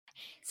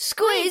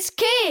Squiz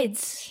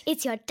Kids!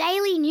 It's your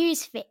daily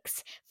news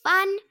fix.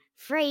 Fun,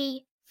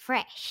 free,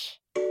 fresh.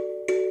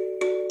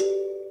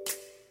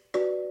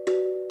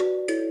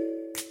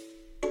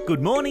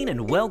 Good morning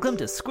and welcome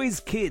to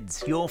Squiz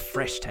Kids, your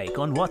fresh take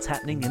on what's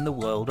happening in the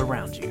world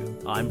around you.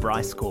 I'm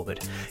Bryce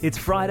Corbett. It's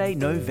Friday,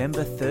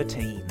 November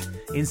 13.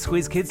 In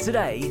Squiz Kids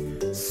today,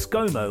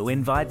 ScoMo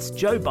invites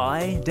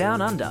JoBi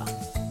Down Under.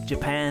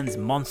 Japan's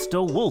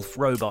monster wolf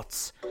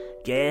robots.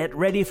 Get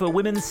ready for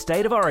Women's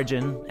State of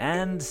Origin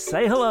and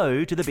say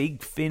hello to the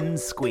big fin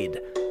squid.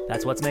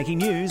 That's what's making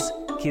news,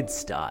 kids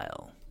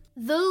style.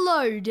 The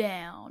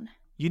Lowdown.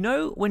 You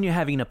know, when you're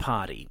having a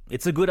party,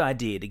 it's a good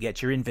idea to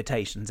get your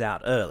invitations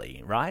out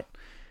early, right?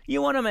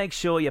 You want to make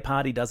sure your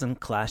party doesn't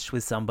clash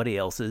with somebody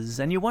else's,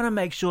 and you want to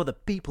make sure the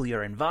people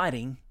you're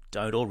inviting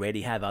don't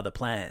already have other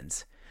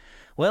plans.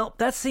 Well,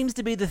 that seems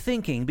to be the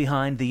thinking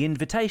behind the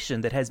invitation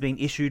that has been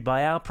issued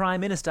by our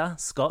Prime Minister,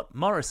 Scott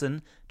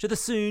Morrison, to the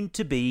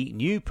soon-to-be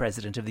new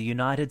President of the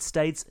United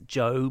States,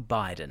 Joe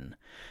Biden.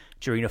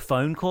 During a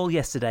phone call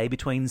yesterday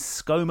between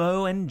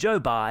ScoMo and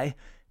JoBi,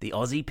 the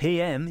Aussie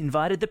PM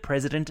invited the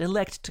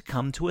President-elect to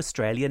come to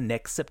Australia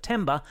next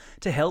September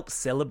to help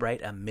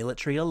celebrate a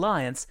military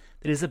alliance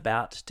that is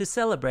about to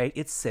celebrate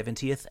its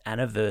 70th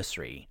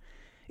anniversary.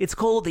 It's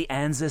called the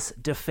ANZUS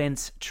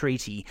Defence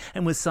Treaty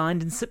and was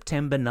signed in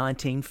September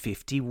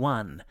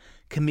 1951,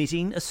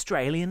 committing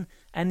Australian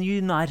and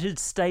United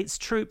States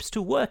troops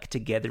to work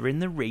together in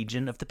the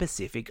region of the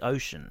Pacific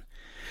Ocean.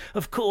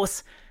 Of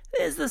course,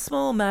 there's the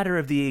small matter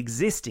of the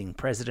existing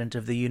President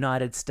of the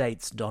United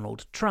States,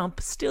 Donald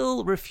Trump,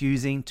 still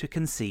refusing to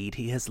concede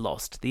he has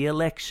lost the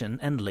election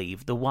and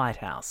leave the White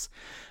House.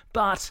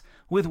 But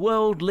with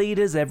world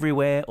leaders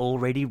everywhere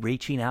already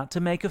reaching out to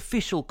make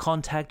official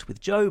contact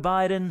with Joe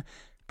Biden,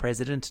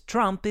 President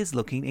Trump is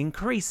looking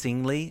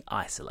increasingly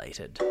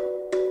isolated.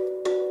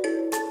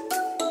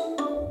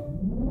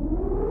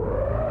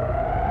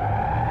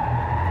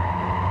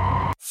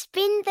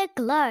 Spin the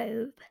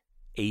globe.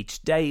 Each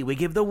day we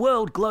give the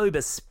world globe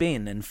a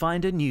spin and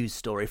find a news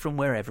story from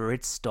wherever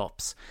it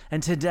stops.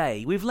 And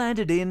today we've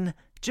landed in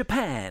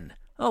Japan.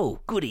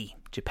 Oh, goody.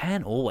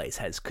 Japan always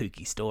has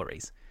kooky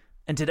stories.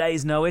 And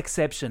today's no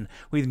exception.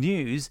 With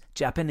news,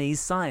 Japanese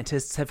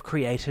scientists have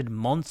created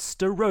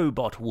monster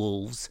robot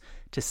wolves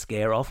to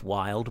scare off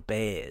wild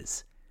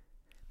bears.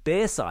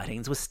 Bear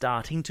sightings were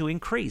starting to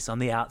increase on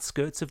the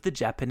outskirts of the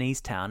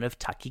Japanese town of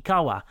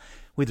Takikawa,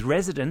 with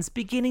residents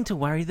beginning to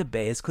worry the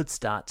bears could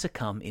start to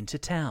come into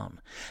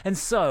town. And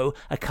so,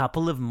 a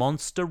couple of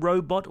monster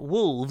robot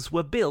wolves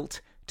were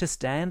built to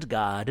stand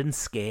guard and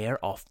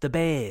scare off the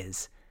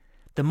bears.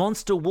 The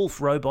monster wolf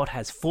robot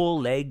has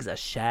 4 legs, a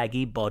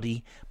shaggy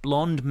body,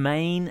 blonde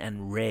mane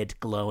and red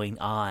glowing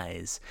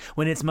eyes.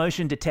 When its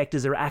motion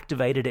detectors are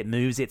activated, it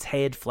moves its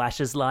head,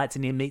 flashes lights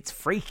and emits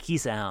freaky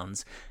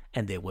sounds.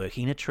 And they're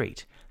working a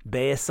treat.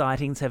 Bear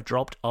sightings have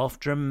dropped off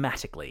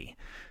dramatically.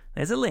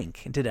 There's a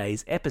link in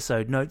today's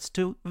episode notes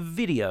to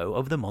video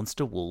of the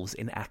monster wolves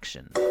in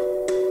action.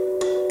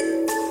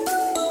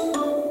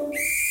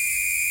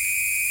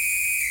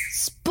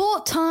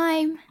 Sport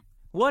time.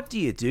 What do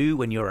you do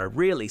when you're a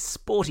really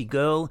sporty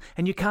girl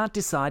and you can't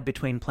decide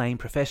between playing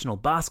professional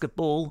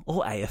basketball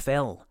or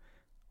AFL?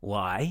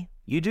 Why,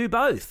 you do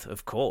both,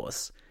 of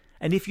course.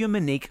 And if you're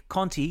Monique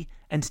Conti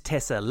and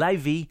Tessa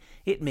Levy,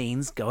 it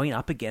means going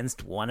up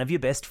against one of your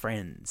best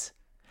friends.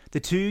 The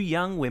two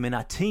young women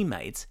are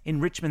teammates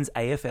in Richmond's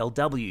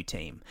AFLW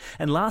team,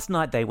 and last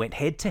night they went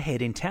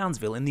head-to-head in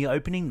Townsville in the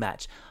opening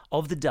match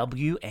of the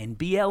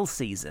WNBL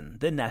season,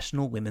 the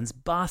National Women's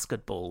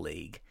Basketball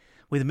League,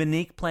 with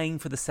Monique playing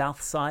for the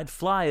Southside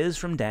Flyers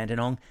from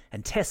Dandenong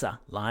and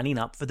Tessa lining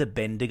up for the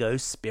Bendigo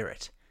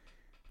Spirit.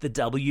 The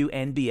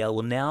WNBL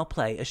will now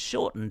play a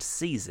shortened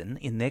season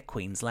in their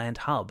Queensland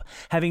hub,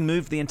 having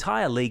moved the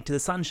entire league to the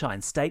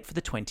Sunshine State for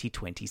the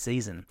 2020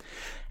 season.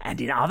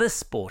 And in other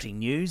sporting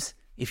news,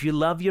 if you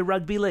love your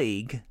rugby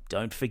league,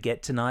 don't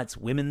forget tonight's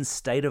Women's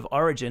State of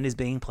Origin is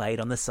being played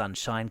on the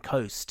Sunshine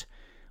Coast.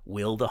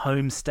 Will the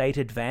home state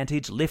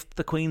advantage lift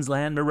the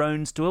Queensland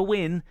Maroons to a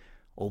win,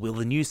 or will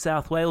the New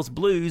South Wales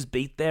Blues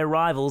beat their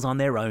rivals on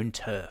their own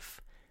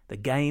turf? The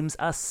game's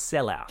a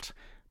sellout.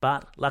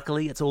 But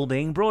luckily it's all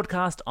being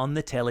broadcast on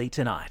the telly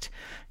tonight.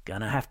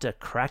 Gonna have to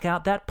crack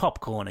out that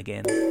popcorn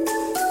again.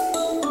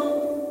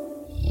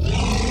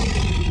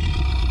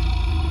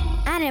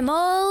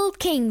 Animal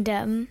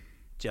Kingdom.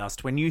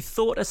 Just when you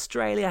thought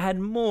Australia had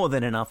more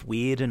than enough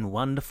weird and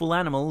wonderful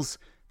animals,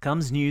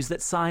 comes news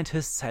that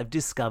scientists have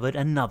discovered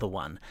another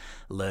one,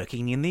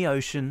 lurking in the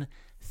ocean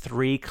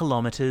 3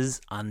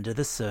 kilometres under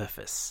the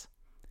surface.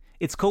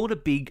 It's called a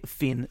big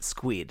fin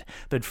squid,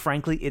 but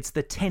frankly it's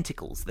the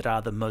tentacles that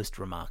are the most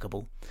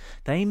remarkable.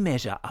 They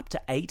measure up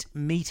to 8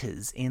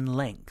 metres in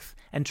length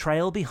and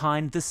trail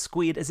behind the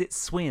squid as it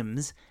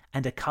swims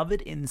and are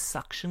covered in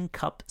suction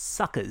cup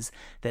suckers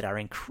that are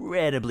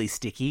incredibly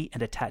sticky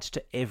and attached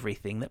to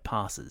everything that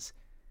passes.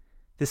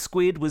 The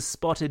squid was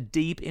spotted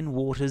deep in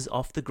waters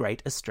off the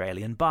Great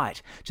Australian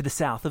Bight, to the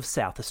south of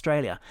South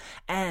Australia,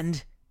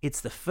 and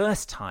It's the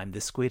first time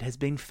the squid has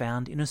been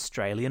found in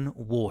Australian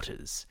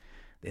waters.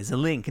 There's a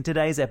link in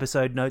today's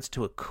episode notes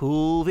to a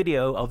cool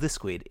video of the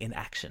squid in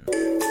action.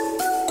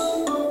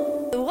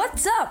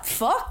 What's up,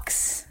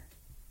 Fox?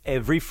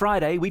 Every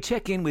Friday, we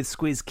check in with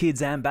Squiz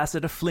Kids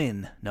ambassador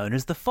Flynn, known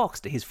as the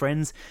Fox to his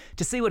friends,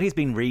 to see what he's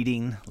been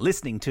reading,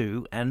 listening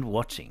to, and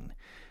watching.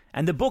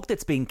 And the book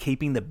that's been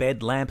keeping the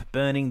bed lamp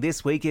burning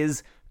this week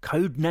is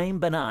Codename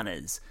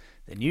Bananas,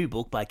 the new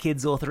book by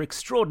kids author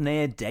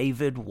extraordinaire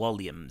David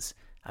Walliams,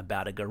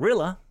 about a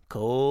gorilla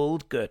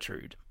called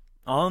Gertrude.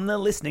 On the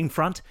listening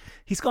front,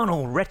 he's gone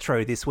all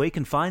retro this week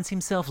and finds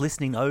himself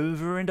listening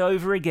over and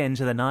over again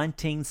to the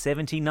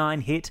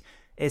 1979 hit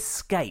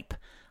Escape,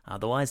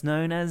 otherwise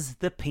known as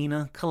the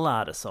Pina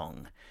Colada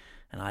song.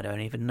 And I don't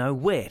even know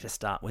where to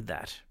start with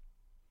that.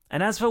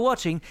 And as for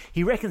watching,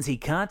 he reckons he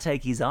can't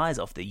take his eyes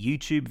off the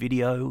YouTube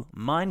video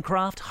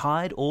Minecraft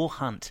Hide or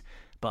Hunt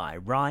by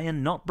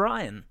Ryan Not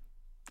Brian,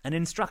 an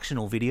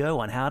instructional video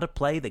on how to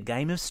play the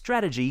game of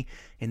strategy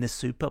in the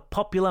super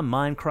popular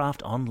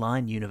Minecraft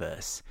online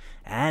universe.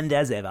 And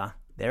as ever,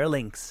 there are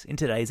links in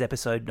today's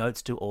episode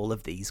notes to all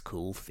of these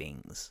cool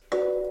things.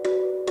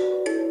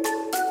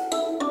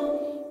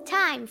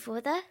 Time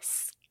for the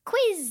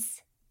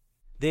quiz.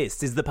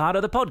 This is the part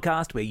of the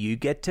podcast where you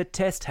get to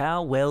test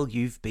how well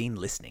you've been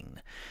listening.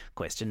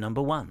 Question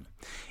number 1.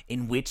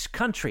 In which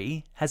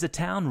country has a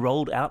town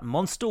rolled out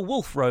monster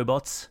wolf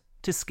robots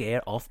to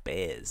scare off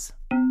bears?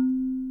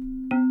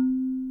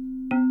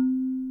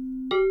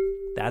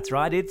 That's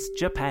right, it's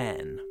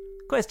Japan.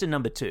 Question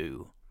number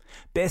 2.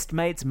 Best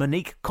mates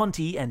Monique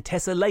Conti and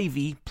Tessa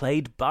Levy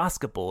played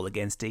basketball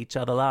against each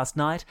other last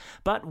night,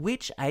 but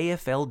which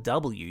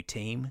AFLW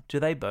team do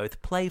they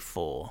both play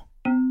for?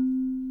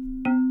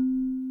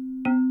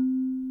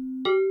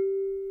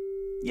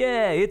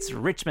 Yeah, it's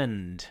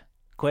Richmond.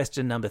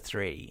 Question number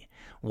 3.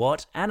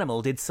 What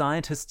animal did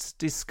scientists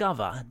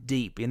discover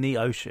deep in the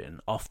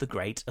ocean off the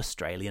Great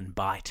Australian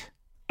Bight?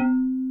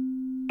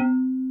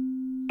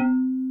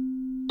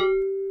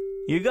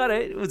 You got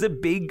it. It was a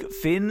big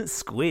fin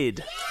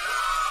squid.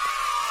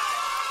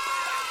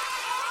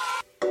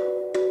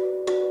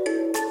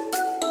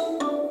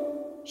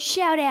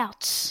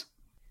 Shout-outs.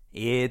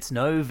 It's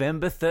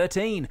November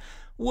 13,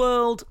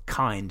 World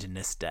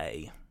Kindness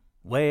Day,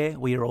 where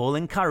we are all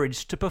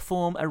encouraged to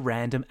perform a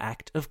random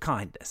act of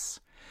kindness.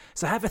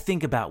 So have a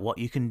think about what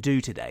you can do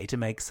today to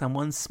make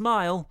someone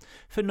smile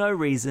for no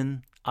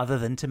reason other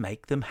than to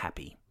make them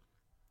happy.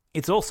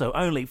 It's also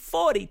only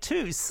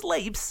 42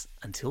 sleeps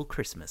until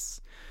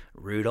Christmas.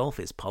 Rudolph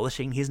is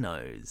polishing his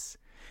nose.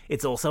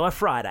 It's also a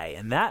Friday,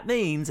 and that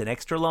means an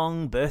extra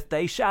long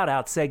birthday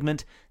shout-out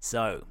segment,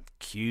 so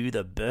cue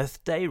the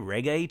birthday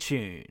reggae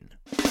tune.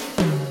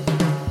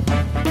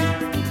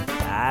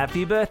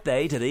 Happy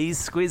birthday to these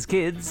Squiz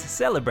kids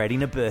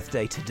celebrating a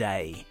birthday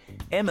today.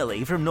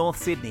 Emily from North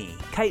Sydney,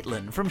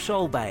 Caitlin from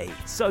Shoal Bay,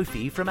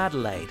 Sophie from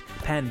Adelaide,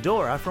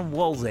 Pandora from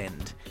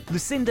Wallsend,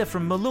 Lucinda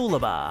from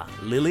Mooloolaba,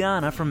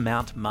 Liliana from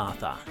Mount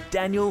Martha,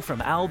 Daniel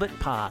from Albert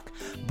Park,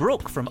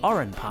 Brooke from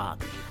Oran Park,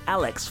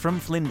 Alex from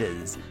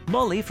Flinders,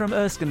 Molly from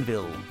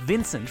Erskineville,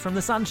 Vincent from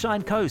the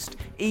Sunshine Coast,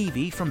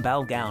 Evie from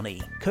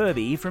Balgownie,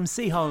 Kirby from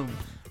Seaholme,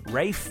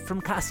 Rafe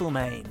from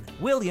Castlemaine,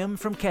 William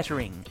from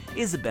Kettering,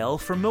 Isabel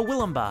from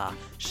Murwillumbah,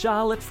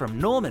 Charlotte from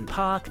Norman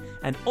Park,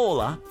 and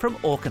Orla from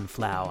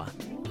Auchenflower.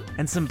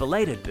 And some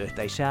belated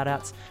birthday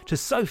shout-outs to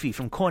Sophie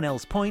from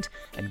Cornell's Point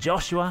and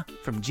Joshua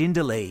from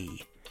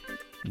Jindalee.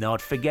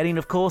 Not forgetting,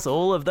 of course,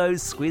 all of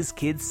those Squiz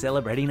kids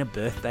celebrating a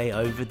birthday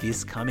over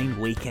this coming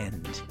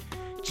weekend.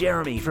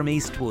 Jeremy from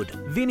Eastwood,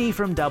 Vinny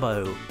from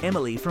Dubbo,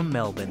 Emily from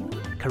Melbourne,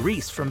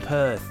 Carice from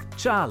Perth,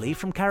 Charlie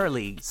from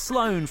Carolee,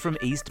 Sloane from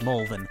East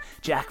Malvern,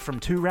 Jack from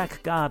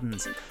Toorak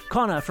Gardens,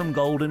 Connor from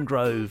Golden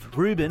Grove,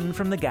 Ruben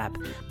from The Gap,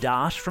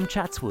 Dash from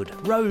Chatswood,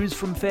 Rose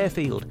from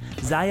Fairfield,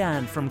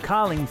 Zayan from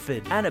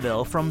Carlingford,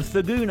 Annabelle from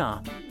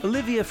Thurgoona,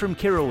 Olivia from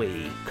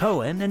Kirrawee,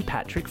 Cohen and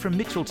Patrick from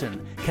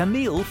Mitchelton,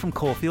 Camille from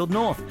Caulfield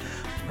North,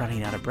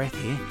 running out of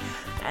breath here,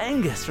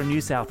 Angus from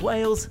New South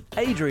Wales,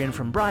 Adrian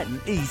from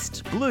Brighton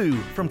East, Blue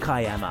from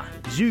Kiama,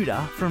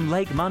 Judah from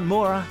Lake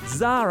Munmora,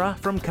 Zara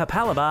from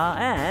Kapalaba,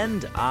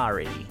 and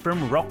Ari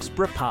from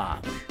Roxburgh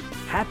Park.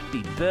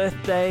 Happy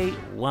birthday,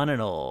 one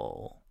and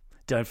all.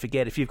 Don't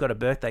forget, if you've got a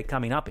birthday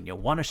coming up and you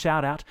want a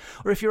shout out,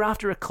 or if you're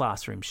after a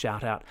classroom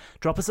shout out,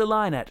 drop us a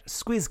line at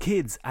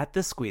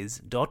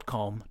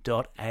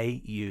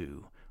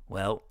squizkids@thesquiz.com.au.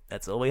 Well,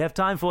 that's all we have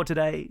time for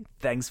today.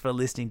 Thanks for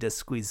listening to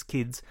Squiz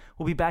Kids.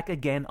 We'll be back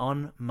again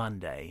on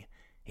Monday.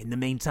 In the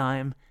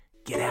meantime,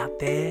 get out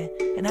there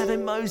and have a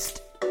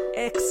most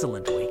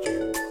excellent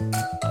weekend.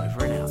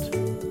 Over and out.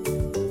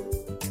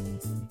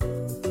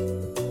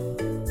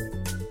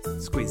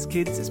 Squiz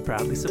Kids is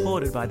proudly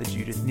supported by the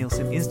Judith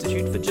Neilson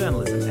Institute for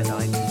Journalism and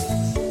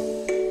Ideas.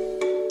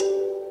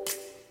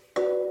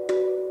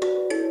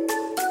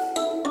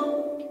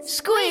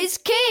 Squiz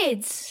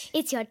Kids!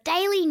 It's your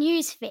daily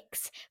news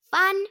fix.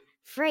 Fun,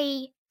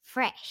 free,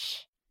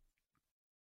 fresh.